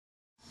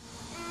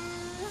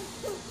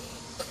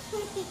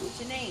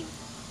your name?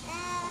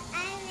 I'm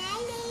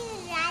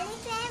Rylee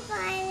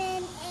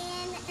Claiborne,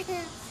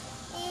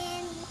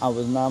 and I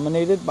was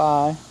nominated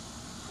by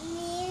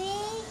Mary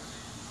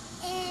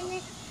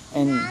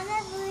and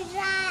Mama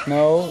Bourgeois.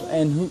 no,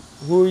 and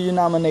who are you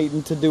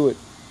nominating to do it?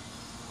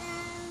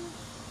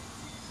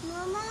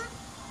 Mama.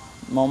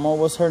 Mama,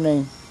 what's her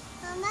name?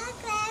 Mama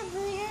Claire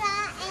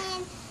Bourgeois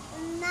and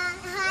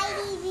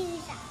Heidi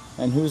Bourgeois.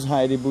 And who's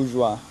Heidi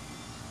Bourgeois?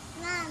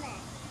 Mama.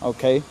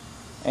 Okay.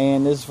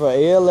 And this is for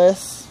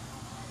ALS.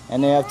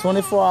 And they have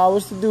 24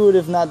 hours to do it.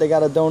 If not, they got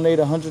to donate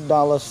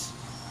 $100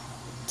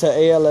 to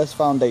ALS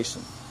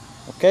Foundation.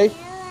 Okay?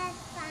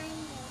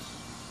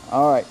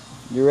 All right.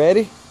 You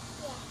ready? Yeah.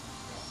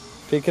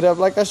 Pick it up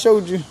like I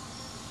showed you.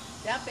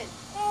 Dump it.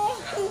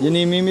 You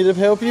need Mimi to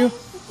help you?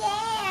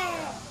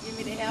 Yeah. You want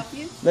me to help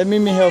you? Let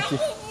Mimi help you.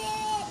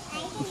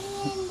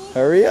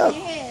 Hurry up. Go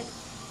ahead.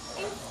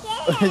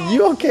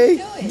 You okay?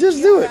 Do it. Just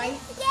You're do it. right.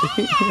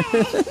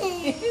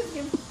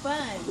 It's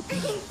fun.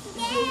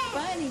 It's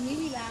funny.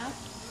 Mimi laugh.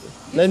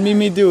 Let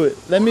Mimi do it.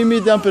 Let Mimi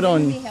dump it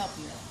on Let me you. help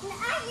you.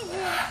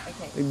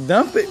 Okay.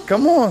 Dump it.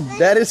 Come on.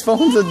 Daddy's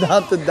phone's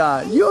about to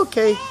die. You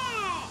okay?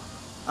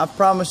 I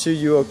promise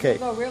you okay.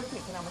 Go real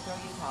quick and I'm going to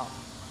throw you a towel.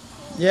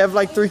 You have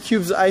like 3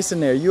 cubes of ice in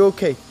there. You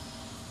okay?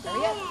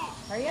 Hurry up.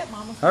 Hurry up,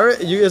 Mama. Hurry.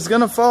 It's going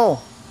to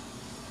fall.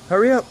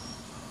 Hurry up.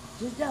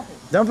 Just dump it.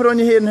 Dump it on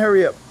your head and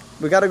hurry up.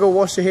 We got to go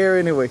wash your hair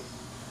anyway.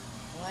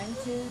 1,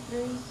 2,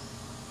 3.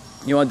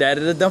 You want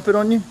Daddy to dump it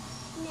on you? No.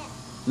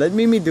 Let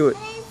Mimi do it.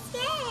 I'm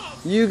scared.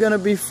 You're going to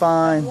be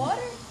fine.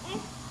 Water?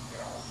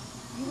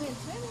 You went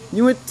swimming?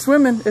 You went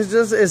swimming. It's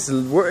just, it's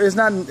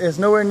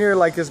nowhere near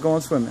like it's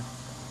going swimming.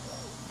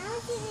 I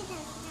want you to dump it.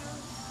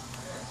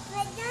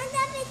 But don't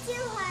dump it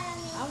too hard on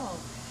me. I won't.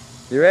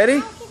 You ready? I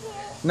can do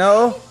it.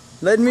 No.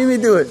 Let Mimi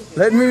do it.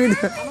 Let Mimi do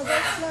it. I'm going to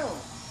go slow. No,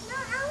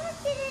 I want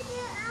you to do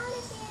it. I want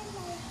to do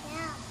it like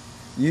that.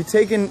 You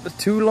taking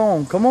too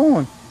long. Come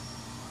on.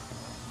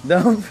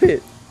 Dump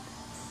it.